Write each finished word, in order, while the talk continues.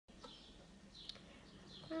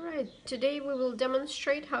Alright, today we will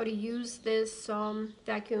demonstrate how to use this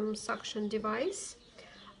vacuum suction device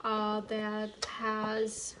that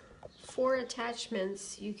has 4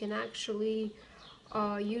 attachments. You can actually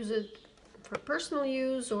use it for personal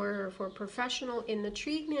use or for professional in the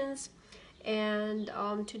treatments. And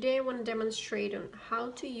today I want to demonstrate on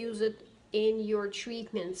how to use it in your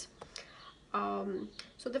treatments.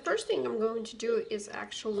 So the first thing I'm going to do is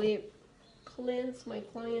actually cleanse my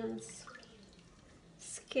client's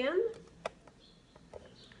skin.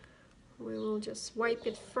 We will just wipe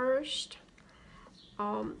it first,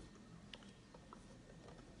 and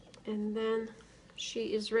then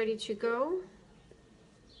she is ready to go.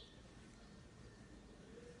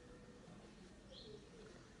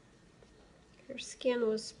 Her skin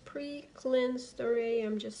was pre-cleansed already.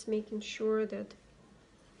 I'm just making sure that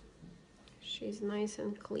she's nice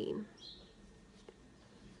and clean.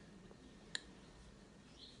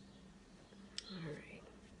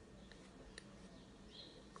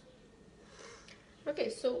 Okay,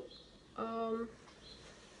 so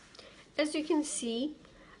as you can see,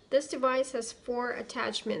 this device has 4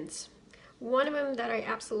 attachments. One of them that I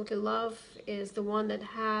absolutely love is the one that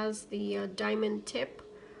has the diamond tip,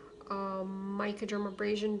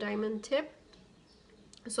 microdermabrasion diamond tip.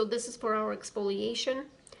 So this is for our exfoliation.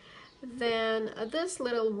 Then this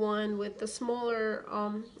little one with the smaller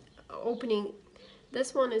opening,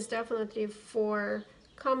 this one is definitely for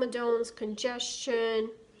comedones,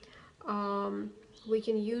 congestion. We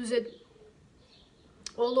can use it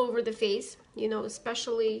all over the face, you know,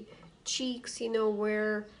 especially cheeks, you know,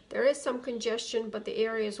 where there is some congestion but the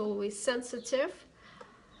area is always sensitive.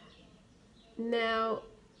 Now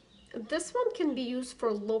this one can be used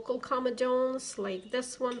for local comedones, like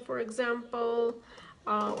this one for example,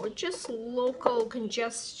 or just local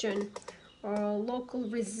congestion or local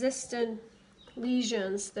resistant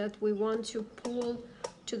lesions that we want to pull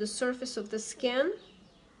to the surface of the skin.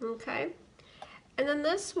 Okay, and then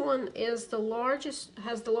this one is the largest,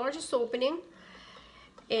 has the largest opening,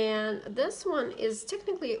 and this one is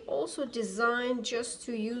technically also designed just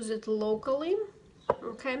to use it locally.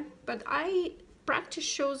 Okay, but practice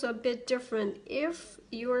shows a bit different. If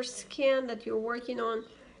your skin that you're working on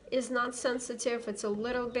is not sensitive, it's a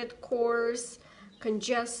little bit coarse,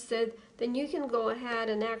 congested, then you can go ahead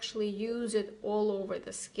and actually use it all over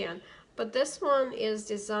the skin. But this one is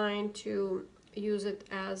designed to use it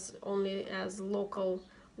as only as local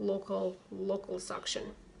suction.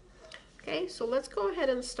 Okay, so let's go ahead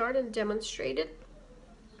and start and demonstrate it.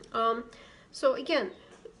 So again,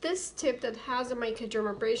 this tip that has a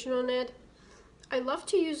microdermabrasion on it, I love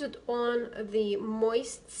to use it on the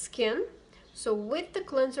moist skin, so with the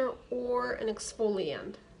cleanser or an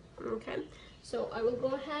exfoliant. Okay, so I will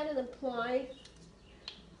go ahead and apply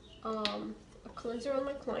a cleanser on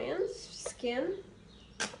my client's skin.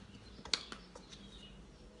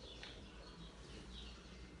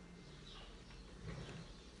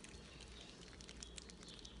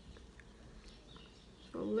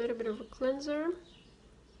 A little bit of a cleanser.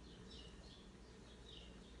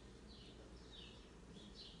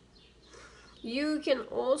 You can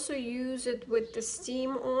also use it with the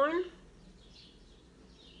steam on.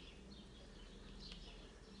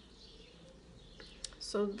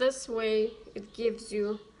 So this way it gives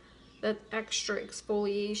you that extra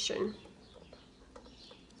exfoliation.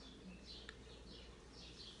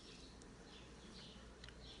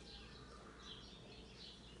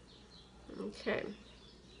 Okay.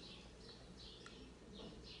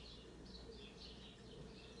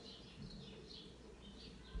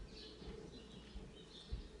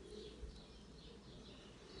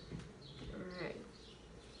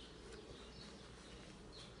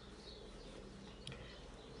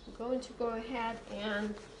 I'm going to go ahead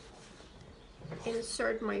and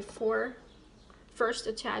insert my first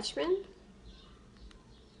attachment.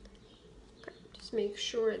 Okay, just make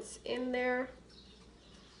sure it's in there.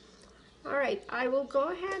 All right, I will go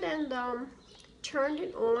ahead and turn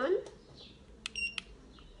it on.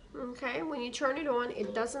 Okay, when you turn it on,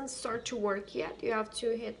 it doesn't start to work yet. You have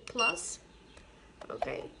to hit plus.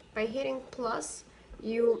 Okay, by hitting plus,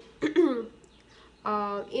 you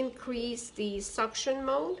increase the suction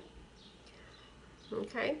mode.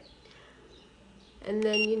 Okay, and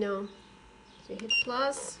then you know, so hit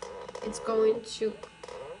plus, it's going to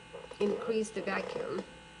increase the vacuum.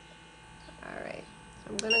 All right,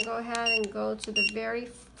 so I'm gonna go ahead and go to the very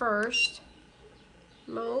first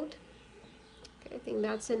mode. Okay, I think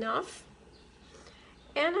that's enough,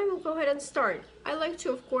 and I will go ahead and start. I like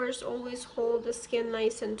to, of course, always hold the skin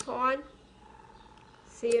nice and taut.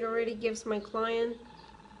 See, it already gives my client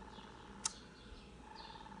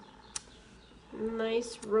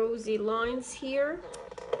nice rosy lines here.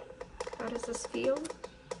 How does this feel?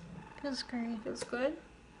 Feels great. Feels good?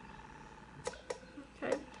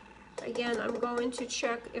 Okay. Again, I'm going to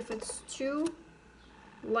check if it's too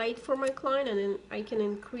light for my client, and then I can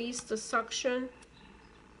increase the suction.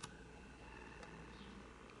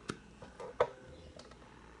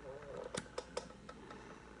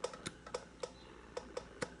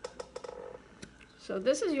 So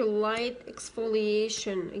this is your light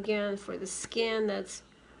exfoliation, again, for the skin that's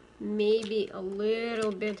maybe a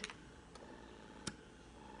little bit,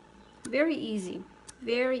 very easy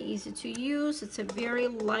to use. It's a very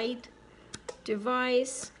light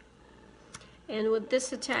device, and with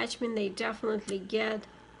this attachment they definitely get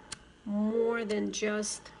more than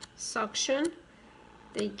just suction.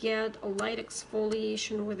 They get a light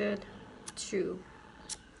exfoliation with it too,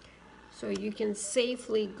 so you can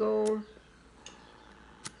safely go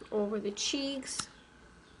over the cheeks.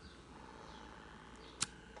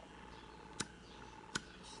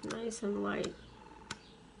 It's nice and light.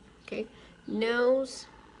 Okay, nose.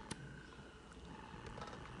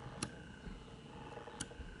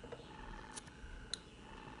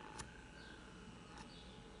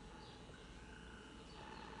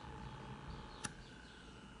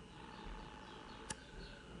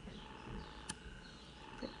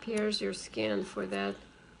 Prepares your skin for that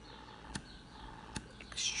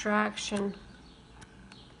extraction